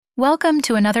Welcome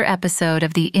to another episode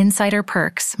of the Insider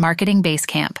Perks Marketing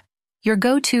Basecamp, your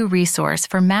go-to resource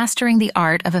for mastering the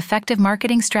art of effective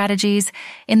marketing strategies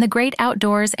in the great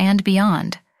outdoors and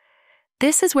beyond.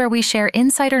 This is where we share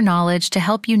insider knowledge to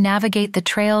help you navigate the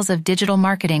trails of digital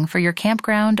marketing for your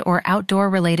campground or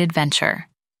outdoor-related venture.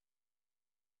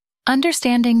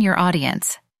 Understanding your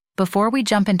audience. Before we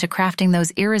jump into crafting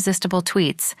those irresistible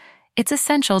tweets, it's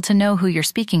essential to know who you're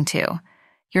speaking to.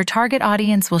 Your target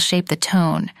audience will shape the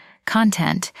tone,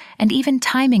 content, and even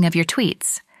timing of your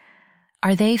tweets.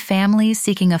 Are they families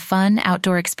seeking a fun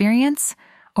outdoor experience,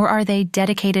 or are they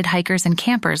dedicated hikers and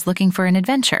campers looking for an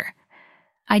adventure?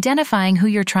 Identifying who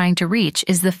you're trying to reach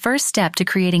is the first step to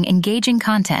creating engaging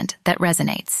content that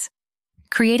resonates.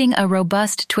 Creating a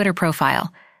robust Twitter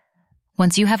profile.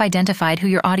 Once you have identified who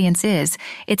your audience is,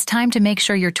 it's time to make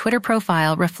sure your Twitter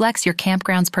profile reflects your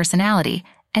campground's personality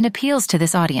and appeals to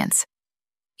this audience.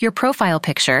 Your profile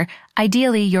picture,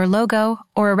 ideally your logo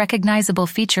or a recognizable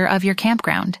feature of your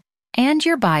campground, and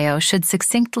your bio should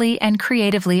succinctly and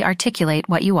creatively articulate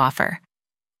what you offer.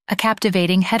 A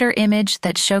captivating header image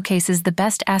that showcases the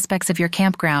best aspects of your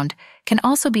campground can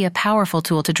also be a powerful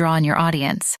tool to draw in your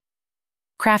audience.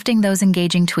 Crafting those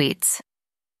engaging tweets.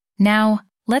 Now,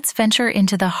 let's venture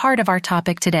into the heart of our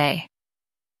topic today.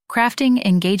 Crafting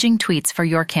engaging tweets for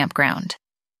your campground.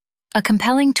 A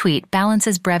compelling tweet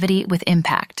balances brevity with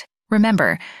impact.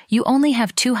 Remember, you only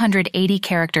have 280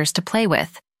 characters to play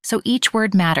with, so each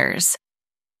word matters.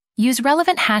 Use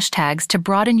relevant hashtags to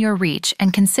broaden your reach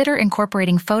and consider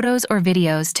incorporating photos or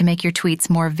videos to make your tweets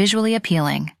more visually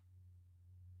appealing.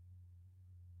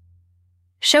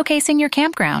 Showcasing your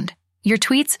campground. Your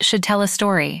tweets should tell a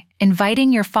story,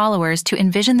 inviting your followers to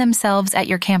envision themselves at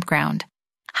your campground.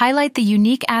 Highlight the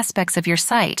unique aspects of your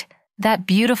site, that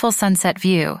beautiful sunset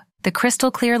view, the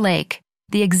crystal-clear lake,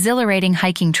 the exhilarating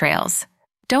hiking trails.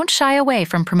 Don't shy away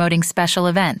from promoting special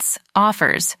events,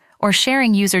 offers, or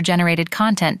sharing user-generated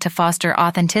content to foster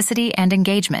authenticity and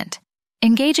engagement.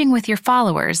 Engaging with your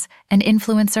followers and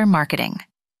influencer marketing.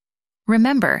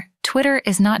 Remember, Twitter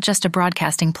is not just a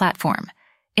broadcasting platform.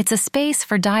 It's a space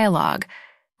for dialogue.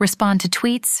 Respond to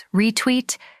tweets,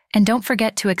 retweet, and don't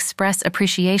forget to express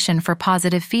appreciation for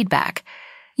positive feedback.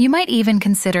 You might even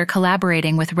consider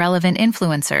collaborating with relevant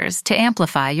influencers to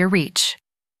amplify your reach.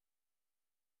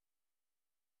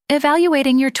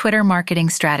 Evaluating your Twitter marketing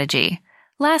strategy.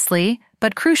 Lastly,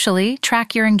 but crucially,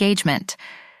 track your engagement.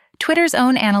 Twitter's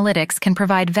own analytics can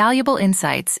provide valuable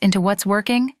insights into what's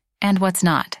working and what's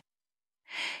not.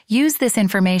 Use this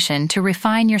information to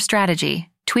refine your strategy,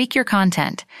 tweak your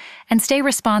content, and stay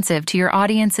responsive to your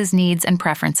audience's needs and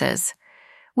preferences.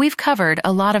 We've covered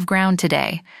a lot of ground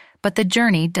today, but the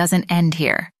journey doesn't end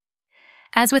here.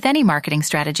 As with any marketing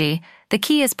strategy, the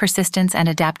key is persistence and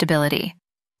adaptability.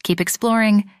 Keep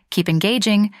exploring, keep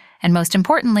engaging, and most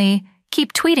importantly,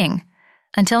 keep tweeting.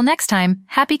 Until next time,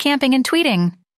 happy camping and tweeting!